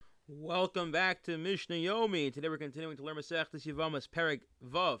Welcome back to Mishna Yomi. Today we're continuing to learn Masechtas Yevamos Perek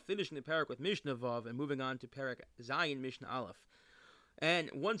Vav, finishing the Perek with Mishna Vav and moving on to Perek Zayin Mishna Aleph. And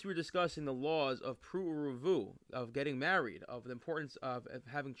once we were discussing the laws of Pru'uruvu, of getting married, of the importance of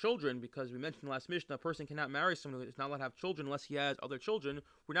having children, because we mentioned in the last Mishnah, a person cannot marry someone who is not allowed to have children unless he has other children,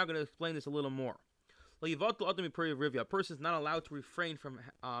 we're now going to explain this a little more. A person is not allowed to refrain from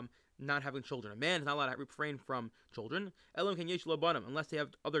not having children. A man is not allowed to refrain from children, unless they have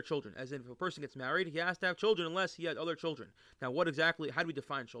other children. As in, if a person gets married, he has to have children unless he has other children. Now, how do we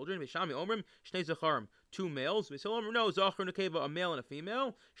define children? Two males. No, a male and a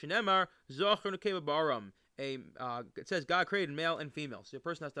female. It says God created male and female. So a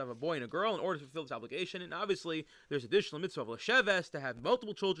person has to have a boy and a girl in order to fulfill this obligation. And obviously, there's additional mitzvah of l'sheves to have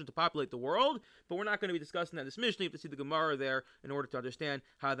multiple children to populate the world. But we're not going to be discussing that in this Mishnah. You have to see the Gemara there in order to understand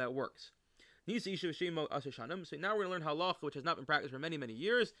how that works. So now we're going to learn halacha, which has not been practiced for many, many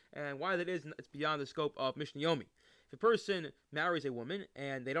years, and why that is, it's beyond the scope of Mishnah Yomi. If a person marries a woman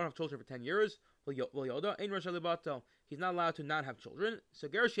and they don't have children for 10 years, he's not allowed to not have children. So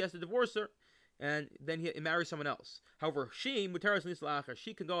Gershi has to divorce her, and then he marries someone else. However, she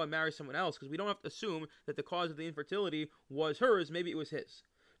can go and marry someone else, because we don't have to assume that the cause of the infertility was hers. Maybe it was his.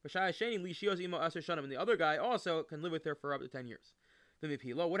 And the other guy also can live with her for up to 10 years.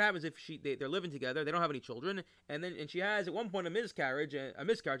 What happens if they're living together, they don't have any children, and she has at one point a miscarriage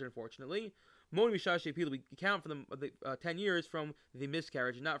unfortunately. We count for the 10 years from the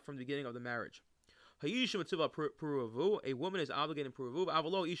miscarriage, not from the beginning of the marriage. A woman is obligated in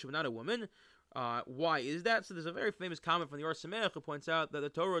Puruvu, not a woman. Why is that? So there's a very famous comment from the Or Sameach who points out that the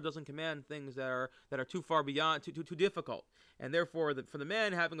Torah doesn't command things that are too far beyond, too difficult, and therefore for the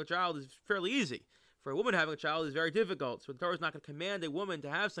man having a child is fairly easy. For a woman having a child is very difficult. So the Torah is not going to command a woman to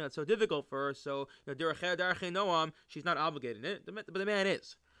have something that's so difficult for her. So Noam, she's not obligated in it, but the man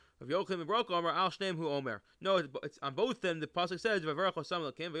is. No, it's on both of them. The pasuk says, on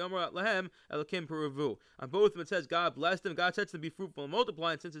both of them it says God blessed them. God said to them, be fruitful and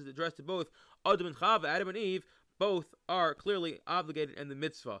multiply. And since it's addressed to both Adam and Chava, Adam and Eve, both are clearly obligated in the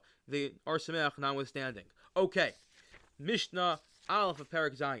mitzvah. The Or Sameach notwithstanding. Okay, Mishnah Aleph of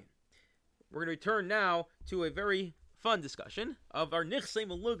Perek Zayin. We're going to return now to a very fun discussion of our Nichsei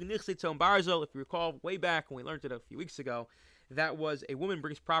Malug, Nichsei Tzom Barzel. If you recall, way back when we learned it a few weeks ago, that was a woman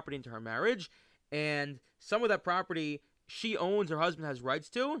brings property into her marriage, and some of that property she owns, her husband has rights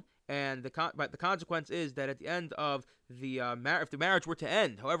to, and but the consequence is that at the end of the if the marriage were to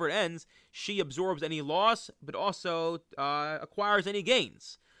end, however it ends, she absorbs any loss, but also acquires any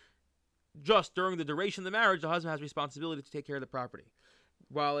gains. Just during the duration of the marriage, the husband has responsibility to take care of the property.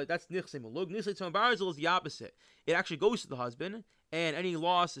 While that's Nichsei Malug, Nichsei Tzom Barzel is the opposite. It actually goes to the husband, and any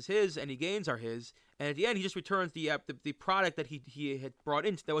loss is his, any gains are his, and at the end he just returns the product that he had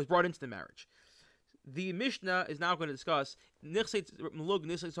was brought into the marriage. The Mishnah is now going to discuss Nichsei Malug,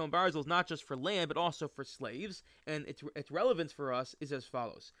 Nichsei Tzom Barzel is not just for land, but also for slaves, and its relevance for us is as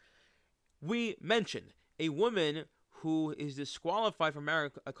follows. We mentioned a woman who is disqualified from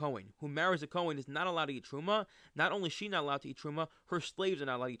marrying a Kohen, who marries a Kohen, is not allowed to eat Truma. Not only is she not allowed to eat Truma, her slaves are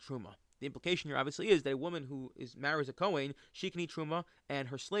not allowed to eat Truma. The implication here obviously is that a woman who marries a Kohen, she can eat Truma, and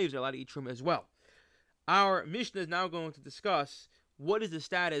her slaves are allowed to eat Truma as well. Our Mishnah is now going to discuss what is the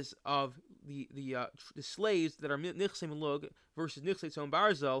status of the slaves that are Nichsei Malug versus Nichsei Tzom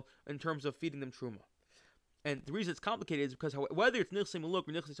Barzel in terms of feeding them Truma. And the reason it's complicated is because whether it's Nichsei Maluk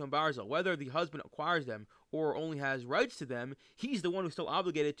or Nichsei Tzom Barzel, whether the husband acquires them or only has rights to them, he's the one who's still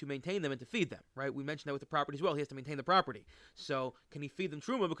obligated to maintain them and to feed them, right? We mentioned that with the property as well. He has to maintain the property. So can he feed them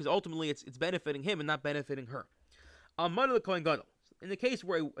Truma? Because ultimately it's benefiting him and not benefiting her. Almana the Kohen Gadol. In the case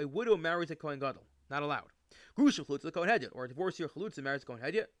where a widow marries a Kohen Gadol, not allowed. Grusha Chalutza the Kohen Hedyot, or a divorcee or Chalutza marries a Kohen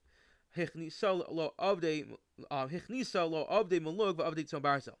Hedyot. Hichnisa lo avdei malug v'avdei tzom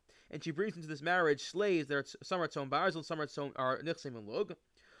barzel, and she brings into this marriage slaves that some are tzom barzel, some are nichsei malug.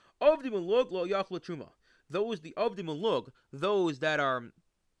 Avdei malug lo yachlu truma. Those the avdei malug, those that are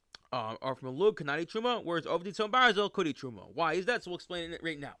from malug cannot eat truma, whereas avdei tzom barzel could eat truma. Why is that? So we'll explain it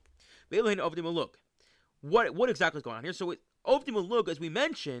right now. Ve'elohin avdei malug. What exactly is going on here? So avdei malug, as we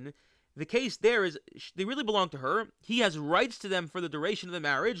mentioned, the case there is they really belong to her. He has rights to them for the duration of the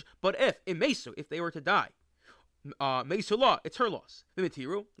marriage, but if they were to die, Mesu law, it's her loss. The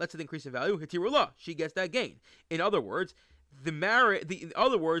Mitiru, let's say the increase in value, Hitiru law, she gets that gain. In other words,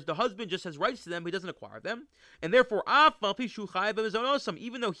 the husband just has rights to them, but he doesn't acquire them, and therefore,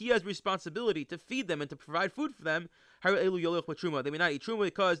 even though he has responsibility to feed them and to provide food for them, they may not eat truma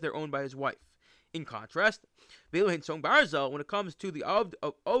because they're owned by his wife. In contrast, when it comes to the Ovdei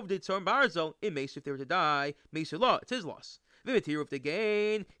Tzom Barzel, it makes if they were to die, Mesu law, it's his loss. V'vitiru, if they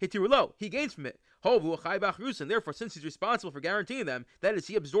gain, hitiru lo, he gains from it. Hovu chai b'achrusin. Therefore, since he's responsible for guaranteeing them, that is,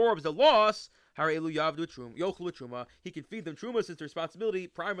 he absorbs the loss. Harelu yavdu yochlu truma. He can feed them truma since the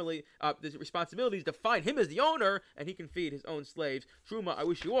responsibility the responsibility is to find him as the owner, and he can feed his own slaves truma. I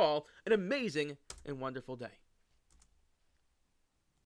wish you all an amazing and wonderful day.